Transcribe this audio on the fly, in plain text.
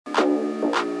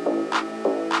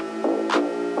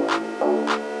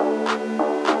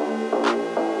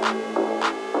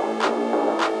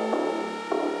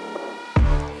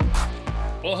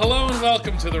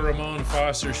welcome to the Ramon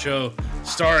Foster Show,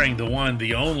 starring the one,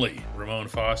 the only Ramon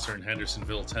Foster in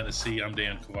Hendersonville, Tennessee. I'm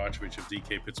Dan Kovacevic of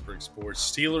DK Pittsburgh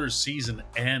Sports. Steelers season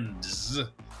ends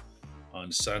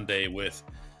on Sunday with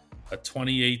a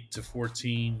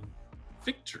 28-14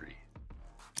 victory.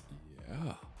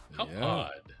 Yeah. How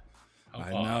odd.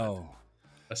 I know.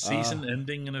 A season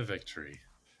ending in a victory.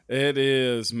 It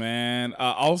is, man.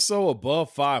 Also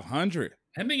above 500.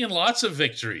 Ending in lots of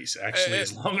victories, actually,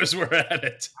 as long as we're at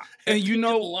it. And you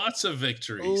know, lots of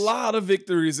victories. A lot of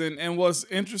victories. And what's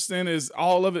interesting is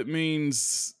all of it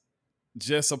means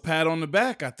just a pat on the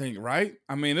back, I think, right?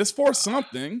 I mean, it's for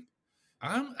something.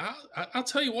 I'll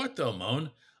tell you what, though,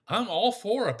 Moan. I'm all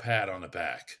for a pat on the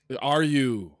back. Are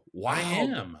you? Wow. I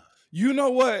am. You know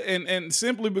what? And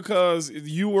simply because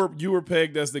you were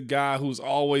pegged as the guy who's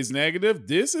always negative,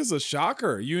 this is a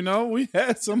shocker. You know, we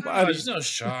had somebody. No, there's no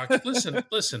shock.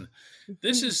 Listen.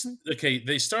 This is okay.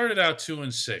 They started out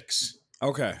 2-6.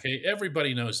 Okay.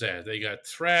 Everybody knows that they got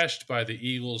thrashed by the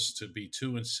Eagles to be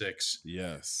 2-6.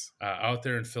 Yes. Out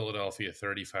there in Philadelphia,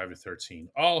 35-13.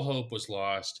 All hope was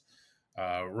lost.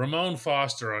 Ramon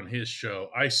Foster on his show,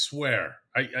 I swear,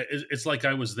 it's like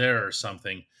I was there or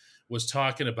something, was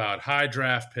talking about high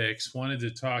draft picks, wanted to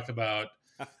talk about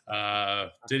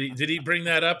did he bring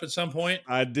that up at some point?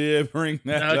 I did bring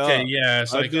that up. Okay, yeah.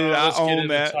 It's like, let's get into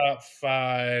that. top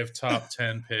 5, top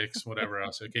 10 picks, whatever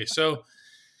else. Okay, so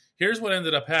here's what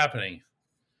ended up happening.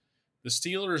 The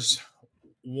Steelers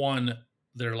won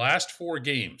their last 4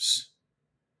 games,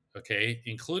 okay,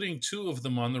 including 2 of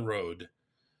them on the road.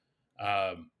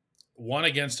 One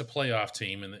against a playoff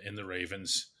team in the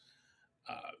Ravens.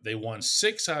 They won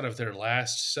 6 out of their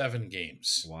last 7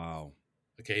 games. Wow.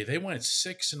 Okay, they went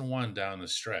 6-1 down the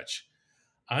stretch.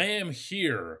 I am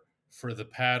here for the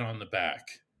pat on the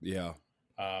back. Yeah.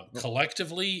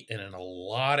 Collectively and in a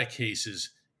lot of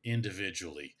cases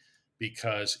individually,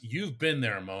 because you've been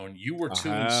there, Moan. You were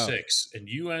 2-6 and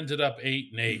you ended up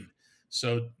 8-8.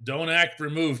 So don't act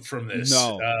removed from this.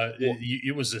 No.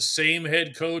 It was the same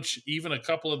head coach, even a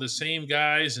couple of the same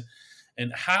guys.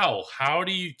 And how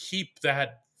do you keep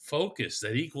that focus,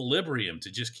 that equilibrium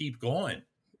to just keep going?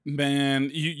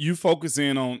 Man, you focus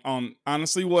in on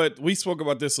honestly what we spoke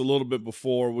about this a little bit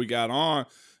before we got on.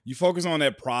 You focus on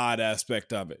that pride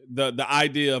aspect of it, the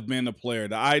idea of being a player,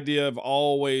 the idea of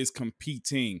always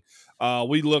competing.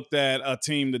 We looked at a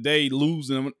team today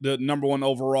losing the number 1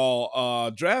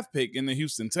 overall draft pick in the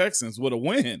Houston Texans with a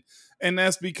win. And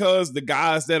that's because the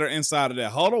guys that are inside of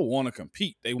that huddle want to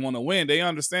compete. They want to win. They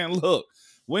understand, look,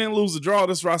 win, lose, or draw,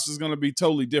 this roster is going to be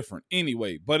totally different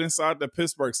anyway. But inside the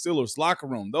Pittsburgh Steelers locker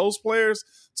room, those players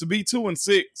to be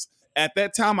 2-6, at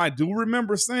that time, I do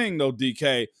remember saying, though,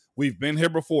 DK, we've been here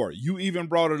before. You even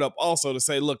brought it up also to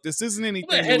say, look, this isn't anything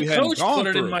that we haven't gone through. The head coach put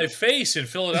it in my face in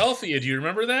Philadelphia. Do you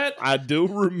remember that? I do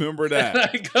remember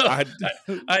that.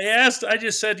 I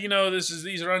just said,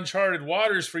 these are uncharted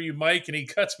waters for you, Mike, and he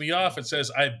cuts me off and says,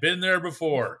 I've been there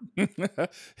before.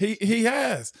 He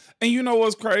has. And you know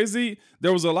what's crazy?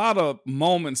 There was a lot of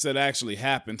moments that actually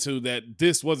happened, too, that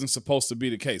this wasn't supposed to be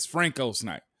the case. Franco's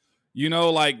night.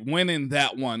 Like winning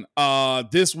that one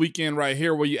this weekend right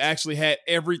here where you actually had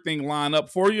everything lined up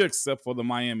for you except for the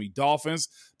Miami Dolphins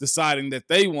deciding that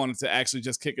they wanted to actually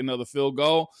just kick another field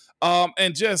goal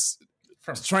and just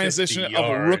from transition of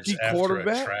a rookie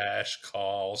quarterback. A trash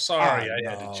call. Sorry, I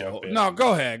had to jump in. No,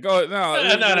 go ahead.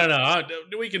 No.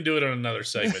 We can do it on another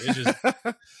segment. It just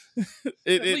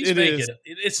it is.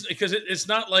 It's because it's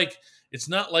not like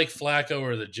Flacco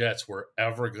or the Jets were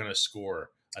ever going to score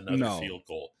another field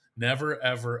goal. Never,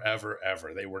 ever, ever,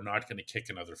 ever. They were not going to kick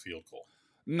another field goal.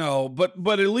 No, but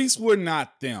at least we're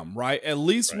not them, right? At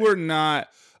least we're not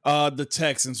the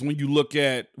Texans when you look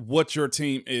at what your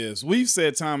team is. We've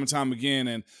said time and time again,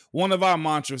 and one of our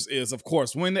mantras is, of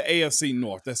course, win the AFC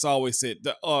North. That's always it.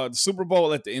 The Super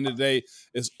Bowl at the end of the day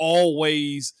is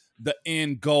always the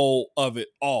end goal of it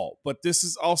all. But this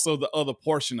is also the other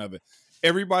portion of it.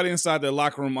 Everybody inside the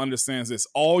locker room understands this.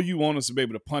 All you want is to be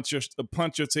able to punch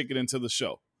your ticket into the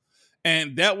show.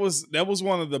 And that was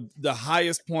one of the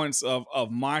highest points of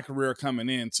my career coming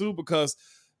in, too, because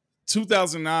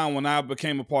 2009, when I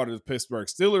became a part of the Pittsburgh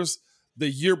Steelers, the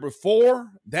year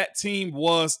before, that team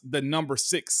was the number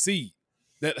 6 seed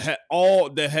that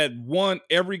had won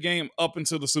every game up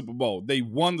until the Super Bowl. They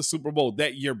won the Super Bowl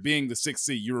that year being the 6th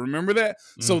seed. You remember that?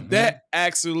 Mm-hmm. So that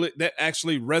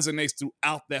actually resonates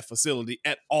throughout that facility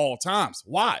at all times.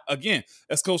 Why? Again,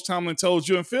 as Coach Tomlin told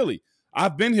you in Philly,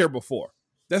 I've been here before.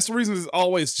 That's the reason is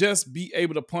always just be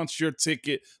able to punch your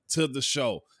ticket to the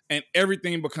show and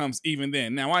everything becomes even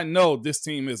then. Now, I know this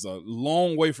team is a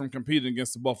long way from competing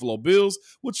against the Buffalo Bills,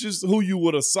 which is who you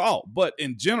would have saw. But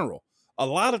in general, a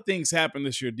lot of things happened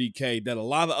this year, DK, that a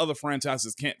lot of other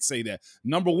franchises can't say that.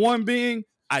 Number one being,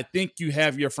 I think you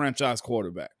have your franchise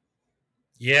quarterback.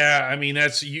 Yeah, I mean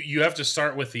that's you have to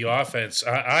start with the offense.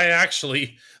 I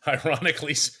actually,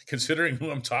 ironically, considering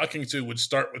who I'm talking to, would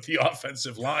start with the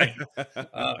offensive line, uh,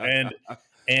 and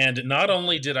and not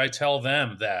only did I tell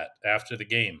them that after the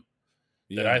game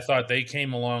that Yeah. I thought they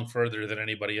came along further than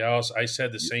anybody else, I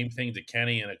said the same thing to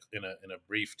Kenny in a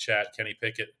brief chat. Kenny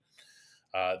Pickett,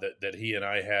 that he and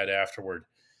I had afterward,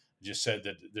 just said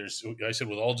that there's. I said,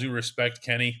 with all due respect,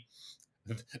 Kenny,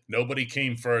 nobody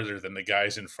came further than the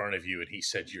guys in front of you. And he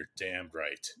said, you're damned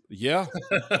right. Yeah.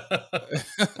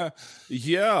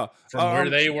 Yeah. From where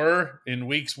they were in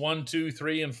weeks 1, 2,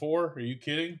 3, and 4. Are you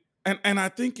kidding? And I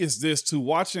think it's this too,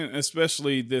 watching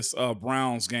especially this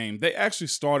Browns game, they actually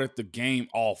started the game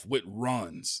off with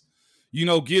runs. You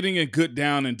know, getting a good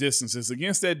down and distances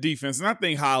against that defense. And I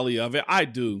think highly of it. I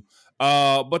do.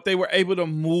 But they were able to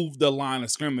move the line of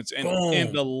scrimmage. And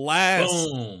in the Boom. last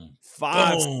Boom.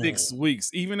 5-6 Boom. weeks,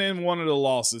 even in one of the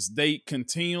losses, they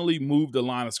continually moved the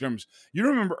line of scrimmage. You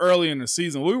remember early in the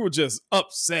season, we were just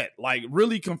upset, like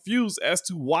really confused as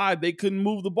to why they couldn't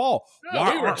move the ball. No,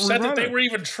 Why we were aren't we upset that they running? were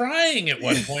even trying at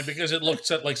one point because it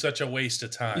looked like such a waste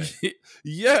of time.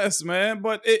 Yes, man,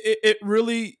 but it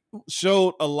really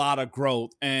showed a lot of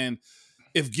growth. And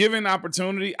if given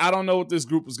opportunity, I don't know what this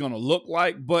group is going to look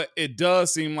like, but it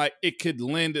does seem like it could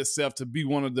lend itself to be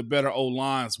one of the better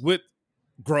O-lines with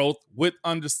growth, with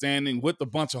understanding, with a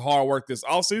bunch of hard work this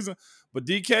offseason. But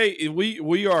DK,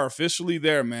 we are officially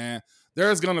there, man.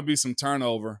 There's going to be some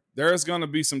turnover. There's going to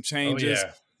be some changes. Oh,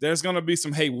 yeah. There's going to be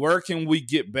some, hey, where can we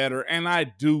get better? And I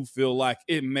do feel like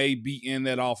it may be in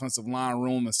that offensive line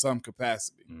room in some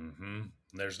capacity. Mm-hmm.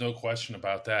 There's no question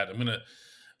about that. I'm going to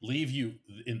leave you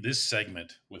in this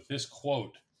segment with this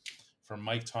quote from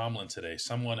Mike Tomlin today.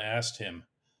 Someone asked him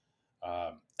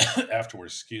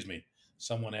afterwards,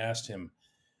 someone asked him,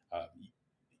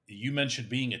 you mentioned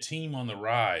being a team on the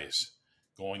rise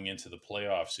going into the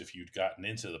playoffs if you'd gotten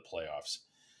into the playoffs.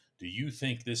 Do you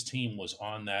think this team was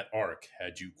on that arc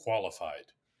had you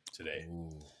qualified today? Ooh.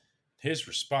 His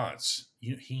response,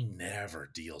 he never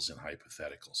deals in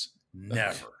hypotheticals.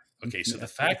 Never. Okay, so the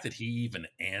fact that he even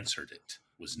answered it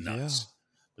was nuts. Yeah.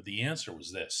 But the answer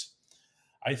was this.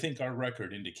 I think our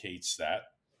record indicates that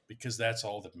because that's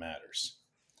all that matters.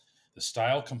 The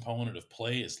style component of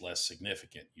play is less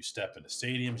significant. You step into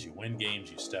stadiums, you win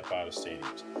games, you step out of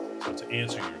stadiums. So to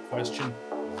answer your question,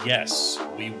 yes,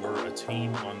 we were a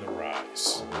team on the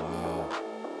rise. Wow.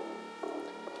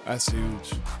 That's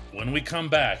huge. When we come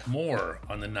back, more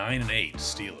on the 9-8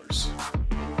 Steelers.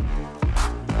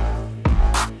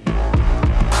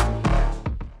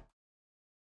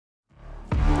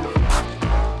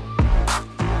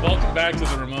 Welcome back to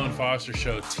the Ramon Foster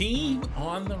Show. Team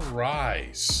on the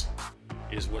rise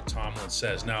is what Tomlin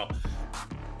says. Now,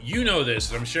 you know this,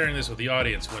 and I'm sharing this with the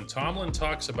audience. When Tomlin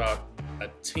talks about a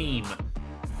team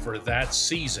for that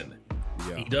season,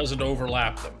 he doesn't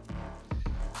overlap them.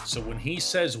 So when he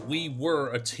says we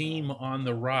were a team on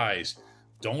the rise,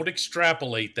 don't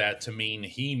extrapolate that to mean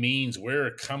he means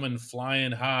we're coming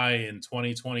flying high in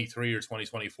 2023 or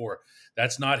 2024.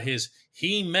 That's not his.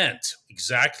 He meant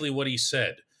exactly what he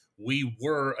said. We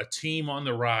were a team on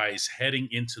the rise heading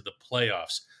into the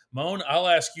playoffs. Moan, I'll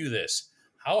ask you this.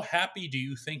 How happy do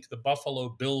you think the Buffalo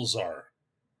Bills are?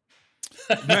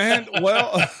 Man,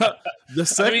 well, the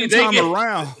second time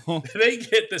around. They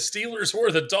get the Steelers or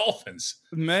the Dolphins.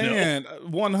 Man,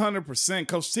 100%.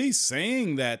 Coach T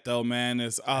saying that, though, man,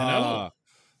 is that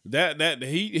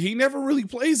he never really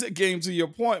plays that game, to your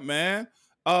point, man.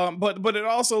 But it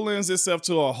also lends itself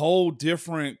to a whole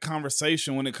different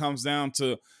conversation when it comes down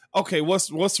to, okay, what's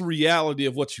the reality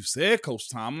of what you said, Coach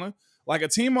Tomlin? Like, a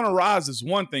team on a rise is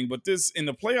one thing, but this in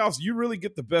the playoffs, you really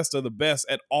get the best of the best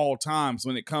at all times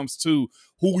when it comes to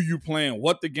who you playing,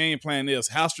 what the game plan is,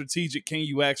 how strategic can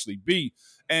you actually be.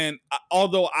 And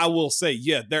although I will say,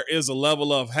 yeah, there is a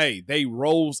level of, hey, they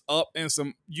rose up in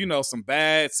some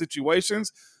bad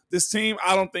situations. This team,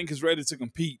 I don't think, is ready to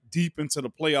compete deep into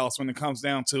the playoffs when it comes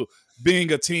down to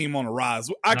being a team on a rise.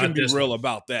 I can be real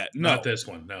about that. No, not this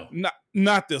one. No,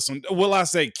 not this one. Will I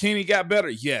say Kenny got better?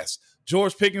 Yes.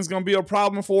 George Pickens going to be a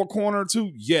problem for a corner or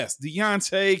two? Yes.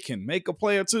 Deontay can make a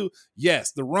play or two?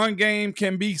 Yes. The run game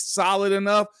can be solid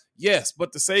enough? Yes.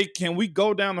 But to say, can we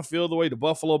go down the field the way the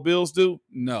Buffalo Bills do?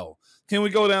 No. Can we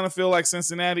go down the field like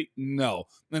Cincinnati? No.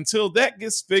 Until that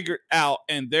gets figured out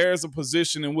and there's a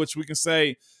position in which we can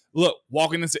say, look,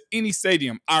 walking into any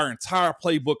stadium, our entire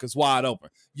playbook is wide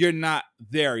open. You're not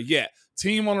there yet.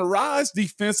 Team on the rise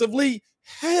defensively?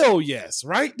 Hell yes.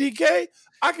 Right, DK?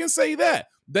 I can say that.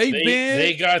 They They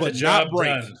bend, got the but not job break.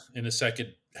 done in the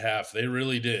second half. They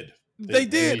really did. They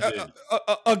They really did did.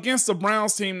 against the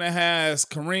Browns team that has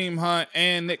Kareem Hunt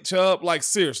and Nick Chubb. Like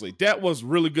seriously, that was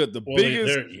really good. The Well,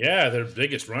 biggest, their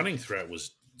biggest running threat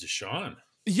was Deshaun.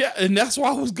 yeah, and that's why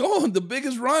I was going. The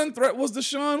biggest run threat was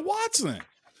Deshaun Watson.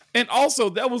 And also,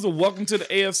 that was a welcome to the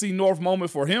AFC North moment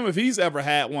for him if he's ever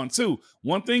had one, too.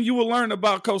 One thing you will learn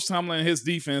about Coach Tomlin and his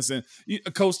defense, and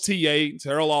Coach T.A.,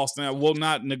 Terrell Austin, I will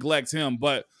not neglect him,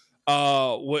 but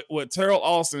with Terrell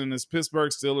Austin and his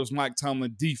Pittsburgh Steelers, Mike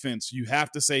Tomlin defense, you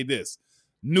have to say this.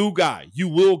 New guy, you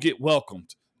will get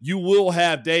welcomed. You will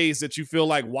have days that you feel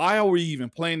like, why are we even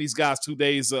playing these guys 2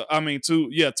 days?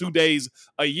 2 days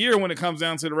a year when it comes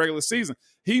down to the regular season.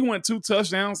 He went 2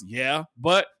 touchdowns, yeah,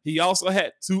 but he also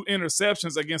had 2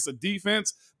 interceptions against a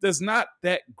defense that's not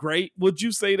that great. Would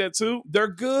you say that too? They're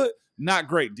good, not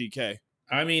great, DK.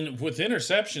 I mean, with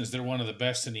interceptions, they're one of the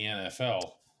best in the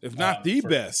NFL. If not the For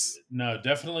best. No,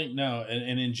 definitely no.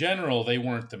 And in general, they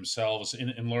weren't themselves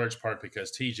in large part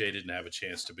because TJ didn't have a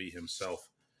chance to be himself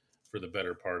for the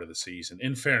better part of the season.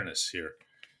 In fairness, here,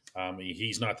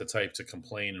 he's not the type to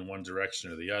complain in one direction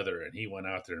or the other, and he went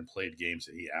out there and played games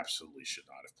that he absolutely should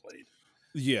not have played.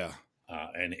 Yeah.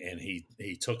 And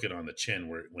he took it on the chin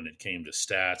when it came to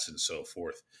stats and so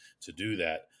forth to do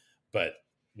that. But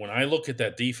when I look at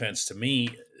that defense, to me,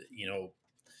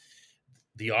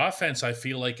 the offense I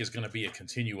feel like is going to be a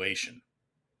continuation.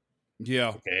 Yeah.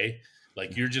 Okay.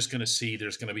 Like you're just going to see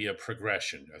there's going to be a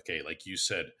progression. Okay. Like you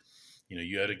said,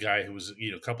 you had a guy who was,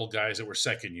 a couple guys that were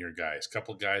second year guys, a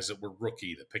couple guys that were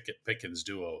rookie, the Pickens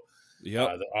duo.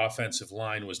 Yep. The offensive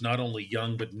line was not only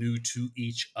young, but new to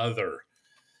each other.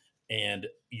 And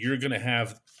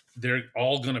they're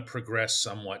all going to progress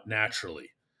somewhat naturally.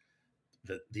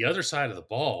 The other side of the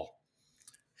ball,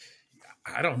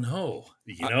 I don't know.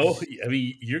 I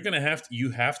mean,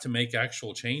 you have to make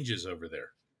actual changes over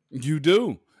there. You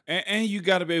do. And you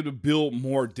got to be able to build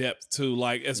more depth too.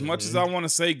 Like as much as I want to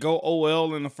say go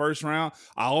OL in the first round,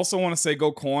 I also want to say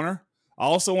go corner. I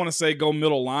also want to say go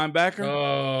middle linebacker.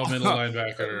 Oh, middle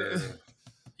linebacker.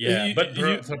 Yeah, but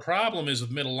the problem is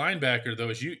with middle linebacker though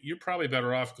is you're probably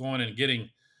better off going and getting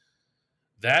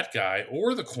that guy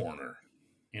or the corner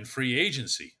in free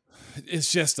agency.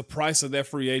 It's just the price of that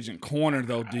free agent corner,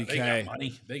 though, DK. They got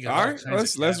money. They got all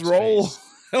right. Let's roll.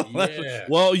 Yeah.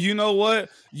 Well, you know what?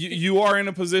 You are in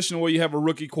a position where you have a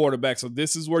rookie quarterback, so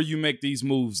this is where you make these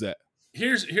moves at.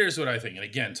 Here's what I think, and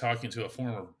again, talking to a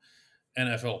former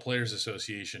NFL Players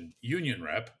Association union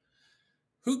rep,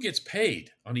 who gets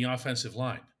paid on the offensive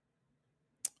line?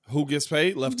 Who gets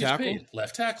paid? Left tackle. Paid?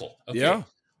 Left tackle. Okay. Yeah.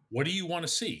 What do you want to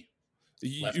see?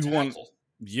 Left tackle.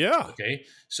 Yeah. Okay.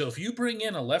 So if you bring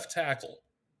in a left tackle,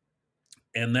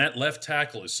 and that left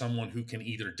tackle is someone who can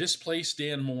either displace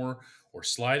Dan Moore or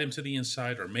slide him to the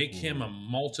inside or make him a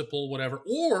multiple whatever,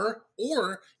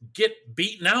 or get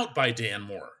beaten out by Dan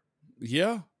Moore.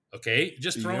 Yeah. Okay.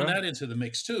 Just throwing that into the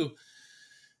mix too.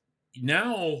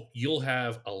 Now you'll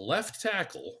have a left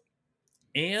tackle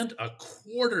and a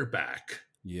quarterback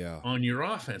on your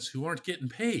offense who aren't getting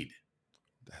paid.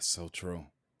 That's so true.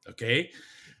 Okay.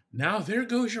 Now there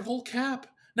goes your whole cap.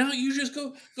 Now you just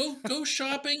go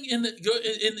shopping in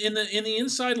the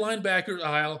inside linebacker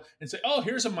aisle and say, "Oh,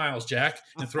 here's a Miles Jack,"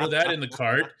 and throw that in the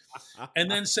cart, and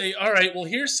then say, "All right, well,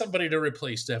 here's somebody to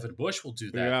replace Devin Bush. We'll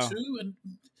do that too,"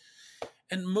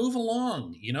 and move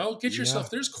along. Get yourself.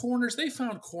 There's corners. They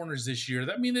found corners this year.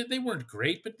 I mean, they weren't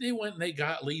great, but they went and they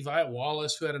got Levi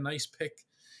Wallace, who had a nice pick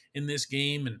in this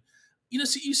game, and you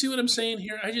see what I'm saying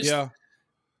here. I just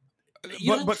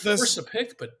don't force a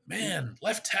pick, but man,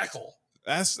 left tackle.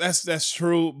 That's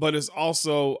true, but it's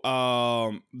also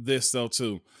this though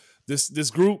too.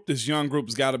 This young group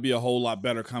has got to be a whole lot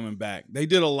better coming back. They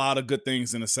did a lot of good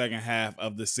things in the second half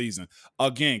of the season.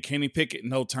 Again, Kenny Pickett,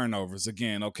 no turnovers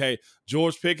again. Okay,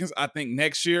 George Pickens, I think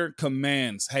next year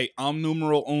commands. Hey, I'm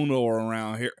numero uno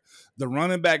around here. The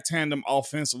running back tandem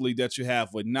offensively that you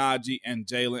have with Najee and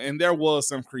Jalen, and there was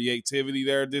some creativity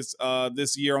there this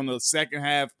year on the second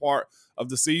half part of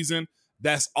the season.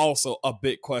 That's also a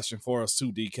big question for us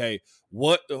too, DK.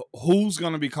 Who's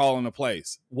going to be calling the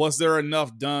plays? Was there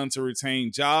enough done to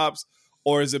retain jobs,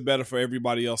 or is it better for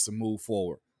everybody else to move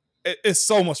forward? It's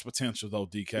so much potential, though,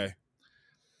 DK.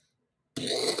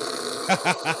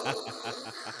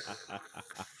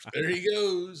 There he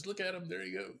goes. Look at him. There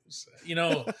he goes.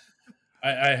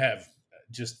 I have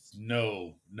just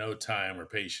no time or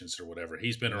patience or whatever.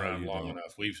 He's been around long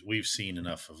enough. We've seen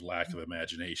enough of lack of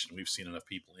imagination. We've seen enough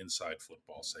people inside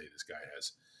football say this guy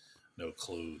has no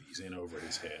clue. He's in over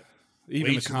his head.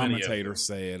 Even the commentators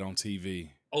say it on TV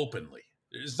openly.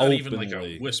 There's not even like a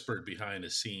openly. whispered behind the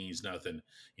scenes, nothing,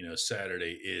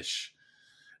 Saturday-ish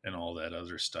and all that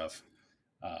other stuff.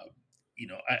 Uh,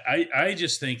 I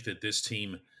just think that this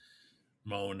team,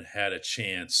 Moan, had a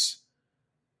chance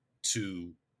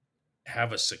to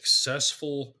have a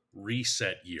successful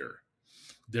reset year.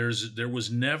 There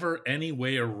was never any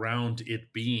way around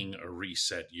it being a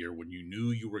reset year when you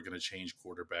knew you were going to change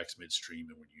quarterbacks midstream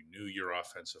and when you knew your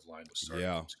offensive line was starting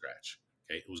Yeah. from scratch.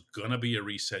 Okay, it was going to be a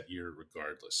reset year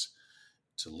regardless.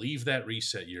 To leave that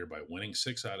reset year by winning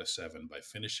 6 out of 7, by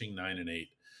finishing 9-8,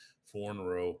 4 in a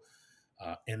row,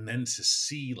 and then to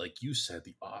see, like you said,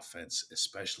 the offense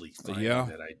especially finding Yeah.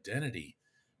 that identity,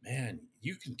 man,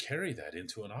 you can carry that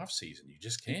into an offseason. You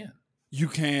just can. You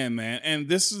can, man. And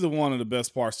this is one of the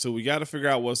best parts, too. We got to figure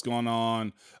out what's going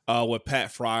on with Pat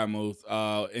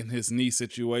Frymuth in his knee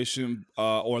situation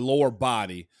or lower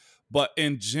body. But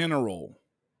in general,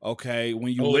 okay,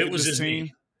 when you Oh, look it at was this his knee.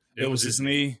 team, It it was was his his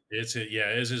knee. knee.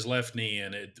 It was his left knee,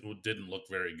 and it didn't look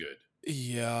very good.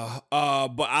 Yeah,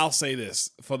 but I'll say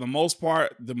this. For the most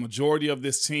part, the majority of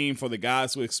this team, for the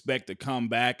guys who expect to come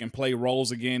back and play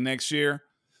roles again next year,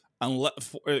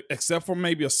 except for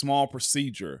maybe a small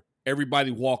procedure,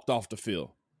 everybody walked off the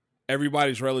field.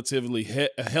 Everybody's relatively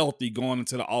healthy going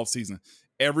into the offseason.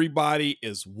 Everybody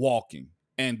is walking,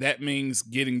 and that means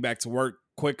getting back to work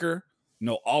quicker.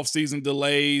 No offseason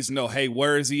delays. No, hey,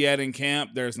 where is he at in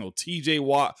camp? There's no TJ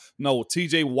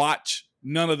Watch.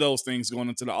 None of those things going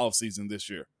into the offseason this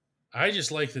year. I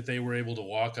just like that they were able to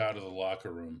walk out of the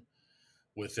locker room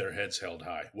with their heads held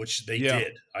high, which they Yeah.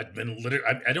 did. I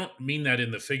don't mean that in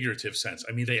the figurative sense.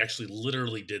 I mean, they actually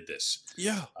literally did this.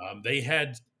 Yeah. They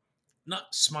had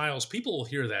not smiles. People will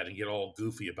hear that and get all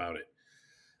goofy about it.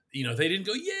 They didn't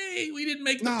go, yay, we didn't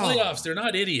make the No. playoffs. They're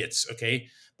not idiots, okay?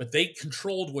 But they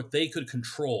controlled what they could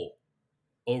control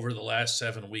over the last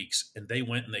 7 weeks, and they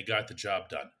went and they got the job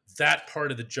done. That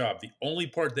part of the job, the only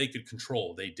part they could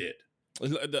control, they did.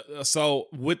 So,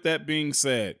 with that being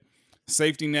said,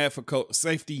 safety net for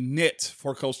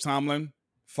Coach Tomlin,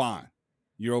 fine.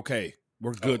 You're okay.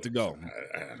 We're good to go.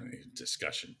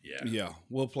 Discussion, yeah, Yeah,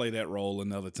 we'll play that role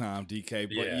another time, DK.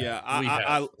 But yeah.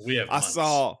 yeah, We have I months.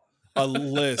 saw a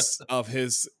list of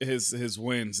his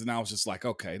wins, and I was just like,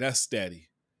 okay, that's steady.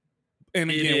 And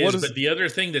It again, what is, is but the other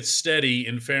thing that's steady,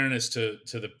 in fairness to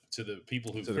the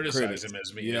people who to the criticize critics? him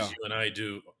as Yeah, you and I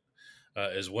do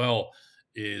as well,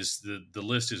 is the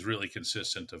list is really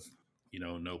consistent of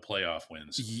no playoff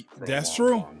wins for a that's long,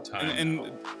 true. long time And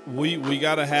now. we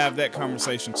got to have that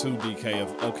conversation too, DK.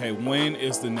 Of okay, when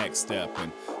is the next step,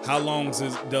 and how long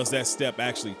does that step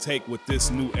actually take with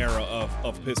this new era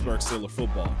of Pittsburgh Steelers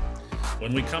football?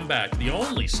 When we come back, the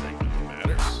only segment that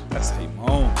matters. That's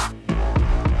Ramon.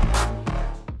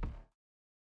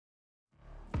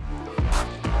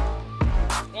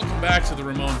 Welcome back to the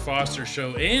Ramon Foster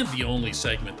Show and the only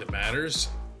segment that matters.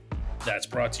 That's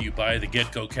brought to you by the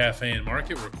Get-Go Cafe and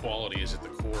Market, where quality is at the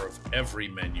core of every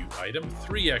menu item.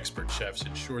 3 expert chefs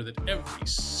ensure that every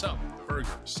sub, burger,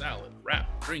 salad, wrap,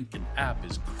 drink, and app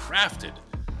is crafted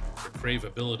for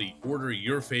craveability. Order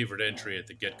your favorite entry at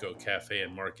the Get-Go Cafe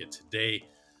and Market today.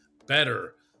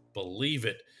 Better believe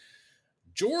it.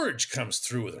 George comes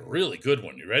through with a really good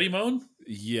one. You ready, Moan?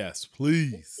 Yes,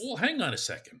 please. Well, hang on a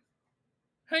second.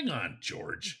 Hang on,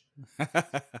 George.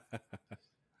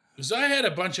 Because I had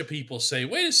a bunch of people say,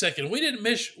 "Wait a second, we didn't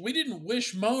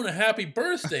wish Moan a happy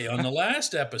birthday on the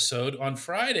last episode on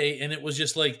Friday," and it was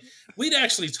just like we'd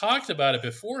actually talked about it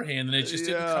beforehand, and it just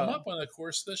didn't come up on the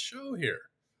course of the show here.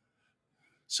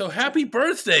 So happy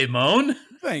birthday, Moan!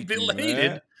 Thank Belated. you,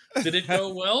 man. Did it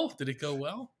go well? Did it go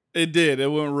well? It did. It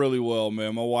went really well,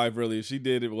 man. My wife she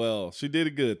did it well. She did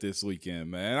it good this weekend,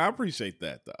 man. I appreciate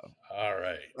that, though. All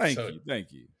right.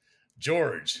 Thank you.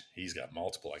 George, he's got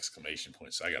multiple exclamation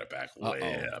points. So I got to back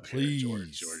way up please. here.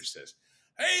 George says,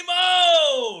 "Hey,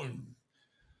 Moan!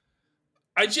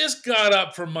 I just got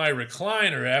up from my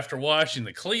recliner after watching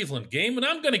the Cleveland game, and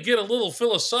I'm going to get a little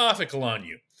philosophical on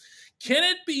you. Can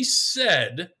it be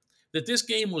said that this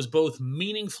game was both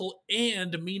meaningful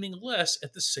and meaningless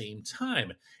at the same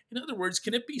time? In other words,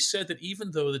 can it be said that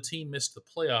even though the team missed the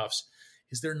playoffs,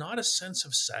 is there not a sense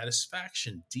of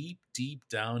satisfaction deep, deep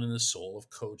down in the soul of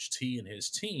Coach T and his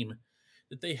team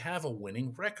that they have a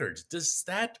winning record? Does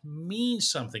that mean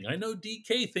something? I know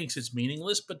DK thinks it's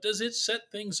meaningless, but does it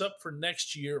set things up for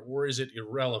next year, or is it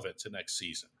irrelevant to next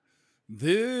season?"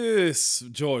 This,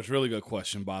 George, really good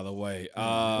question, by the way.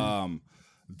 Mm-hmm.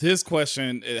 This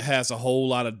question, it has a whole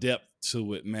lot of depth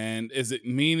to it, man. Is it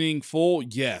meaningful?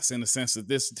 Yes, in the sense that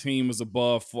this team is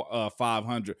above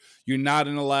 500. You're not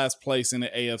in the last place in the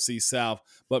AFC South,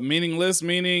 but meaningless,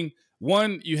 meaning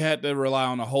One, you had to rely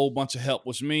on a whole bunch of help,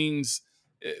 which means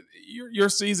your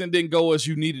season didn't go as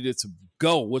you needed it to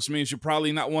go, which means you're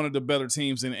probably not one of the better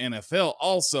teams in the NFL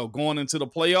also going into the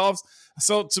playoffs.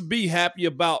 So to be happy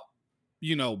about,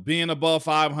 being above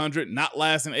 500, not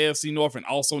last in AFC North, and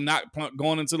also not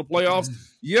going into the playoffs,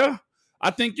 yeah, I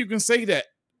think you can say that.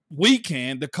 We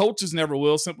can. The coaches never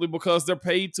will, simply because they're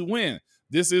paid to win.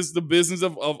 This is the business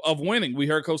of winning. We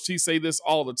heard Coach T say this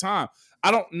all the time.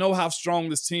 I don't know how strong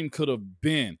this team could have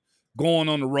been going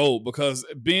on the road, because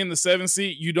being the 7th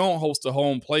seed, you don't host a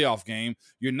home playoff game.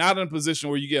 You're not in a position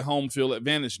where you get home field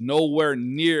advantage nowhere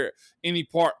near any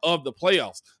part of the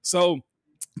playoffs. So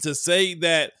to say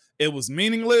that it was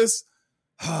meaningless,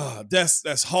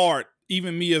 that's hard,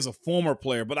 even me as a former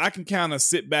player. But I can kind of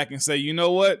sit back and say, you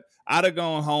know what? I'd have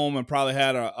gone home and probably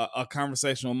had a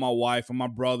conversation with my wife and my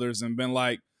brothers and been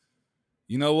like,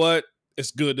 you know what?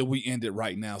 It's good that we end it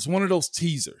right now. It's one of those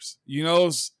teasers.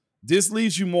 This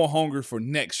leaves you more hungry for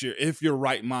next year if you're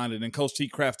right-minded and Coach T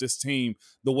crafts this team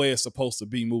the way it's supposed to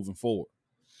be moving forward.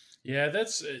 Yeah,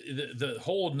 that's the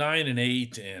whole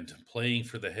 9-8 and playing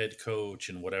for the head coach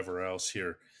and whatever else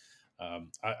here.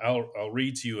 I'll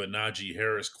read to you a Najee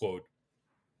Harris quote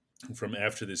from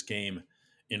after this game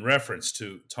in reference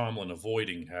to Tomlin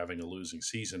avoiding having a losing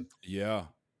season. Yeah.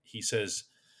 He says,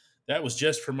 "That was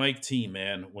just for Mike T,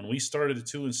 man. When we started at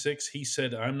 2-6, he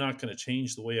said, I'm not going to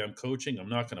change the way I'm coaching. I'm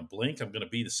not going to blink. I'm going to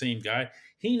be the same guy.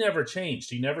 He never changed.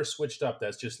 He never switched up.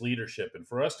 That's just leadership. And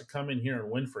for us to come in here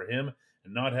and win for him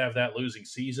and not have that losing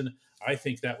season, I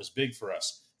think that was big for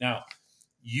us." Now,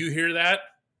 you hear that?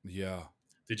 Yeah.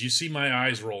 Did you see my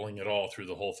eyes rolling at all through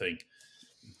the whole thing?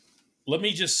 Let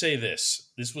me just say this.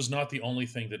 This was not the only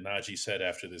thing that Najee said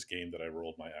after this game that I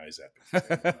rolled my eyes at. You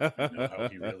know how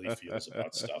he really feels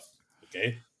about stuff.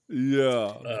 Okay?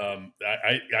 Yeah.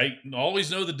 I always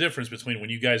know the difference between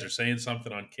when you guys are saying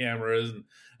something on cameras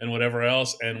and whatever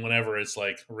else, and whenever it's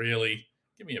like, really,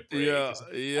 give me a break. Yeah.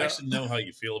 I Yeah. actually know how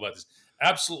you feel about this.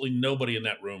 Absolutely nobody in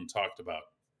that room talked about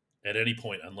at any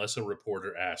point, unless a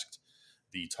reporter asked,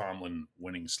 the Tomlin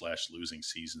winning / losing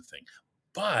season thing.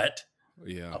 But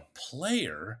Yeah. a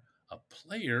player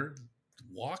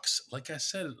walks, like I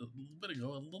said a little bit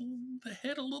ago, the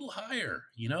head a little higher,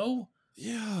 Yeah. you know,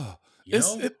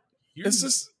 It's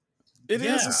just it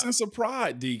is a sense of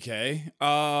pride, DK.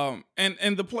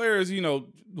 And the players,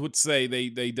 would say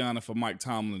they done it for Mike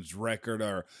Tomlin's record,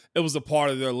 or it was a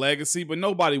part of their legacy, but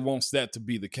nobody wants that to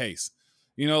be the case.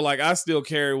 Like I still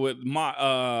carry with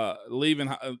my leaving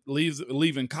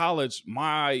college,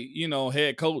 my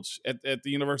head coach at the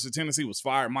University of Tennessee was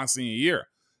fired my senior year.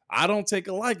 I don't take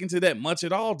a liking to that much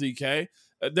at all, DK.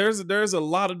 There's a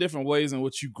lot of different ways in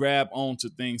which you grab onto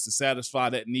things to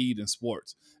satisfy that need in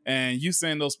sports. And you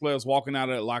seeing those players walking out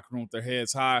of that locker room with their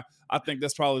heads high, I think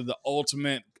that's probably the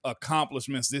ultimate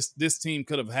accomplishments this team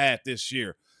could have had this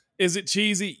year. Is it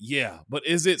cheesy? Yeah. But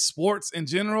is it sports in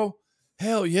general?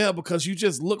 Hell yeah, because you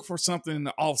just look for something in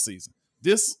the offseason.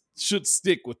 This should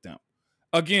stick with them.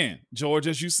 Again, George,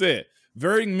 as you said,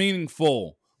 very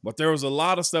meaningful, but there was a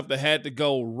lot of stuff that had to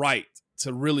go right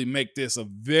to really make this a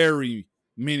very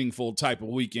meaningful type of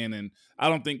weekend, and I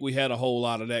don't think we had a whole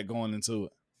lot of that going into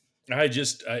it. I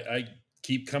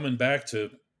keep coming back to,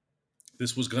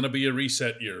 this was going to be a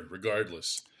reset year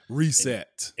regardless.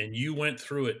 Reset. And you went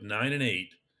through it 9-8,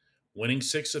 winning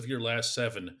 6 of your last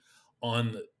 7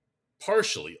 on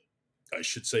partially, I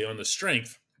should say, on the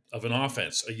strength of an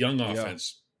offense, a young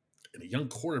offense, and a young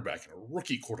quarterback, and a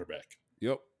rookie quarterback.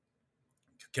 Yep.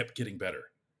 Kept getting better.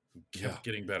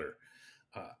 Getting better.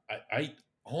 I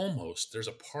almost, there's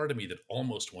a part of me that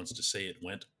almost wants to say it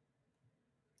went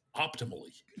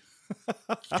optimally.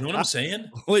 You know what I'm saying?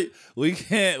 We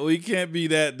can't be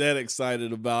that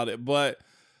excited about it, but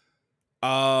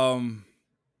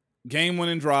game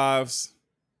winning drives,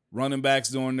 running backs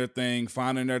doing their thing,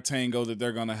 finding their tango that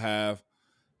they're gonna have.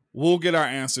 We'll get our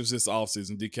answers this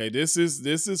offseason, DK. This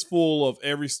is full of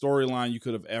every storyline you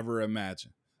could have ever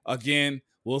imagined. Again,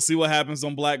 we'll see what happens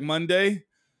on Black Monday.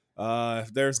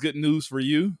 If there's good news for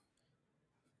you.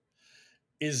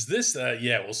 Is this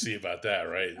yeah, we'll see about that,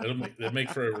 right? It'll make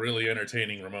for a really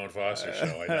entertaining Ramon Foster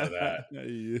show. I know that.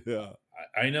 Yeah.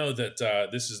 I know that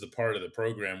this is the part of the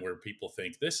program where people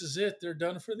think this is it. They're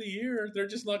done for the year. They're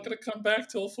just not going to come back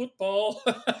till football.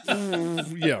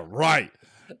 Yeah, right.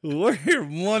 We're here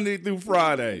Monday through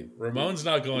Friday. Ramon's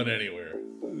not going anywhere.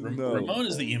 No. Ramon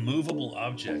is the immovable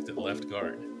object at left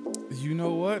guard. You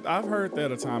know what? I've heard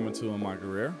that a time or two in my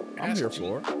career. I'm here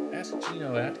for it. Ask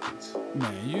Geno Atkins.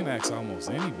 Man, you can ask almost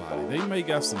anybody. They may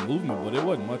have some movement, but it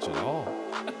wasn't much at all.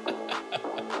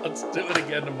 Let's do it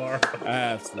again tomorrow.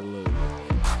 Absolutely.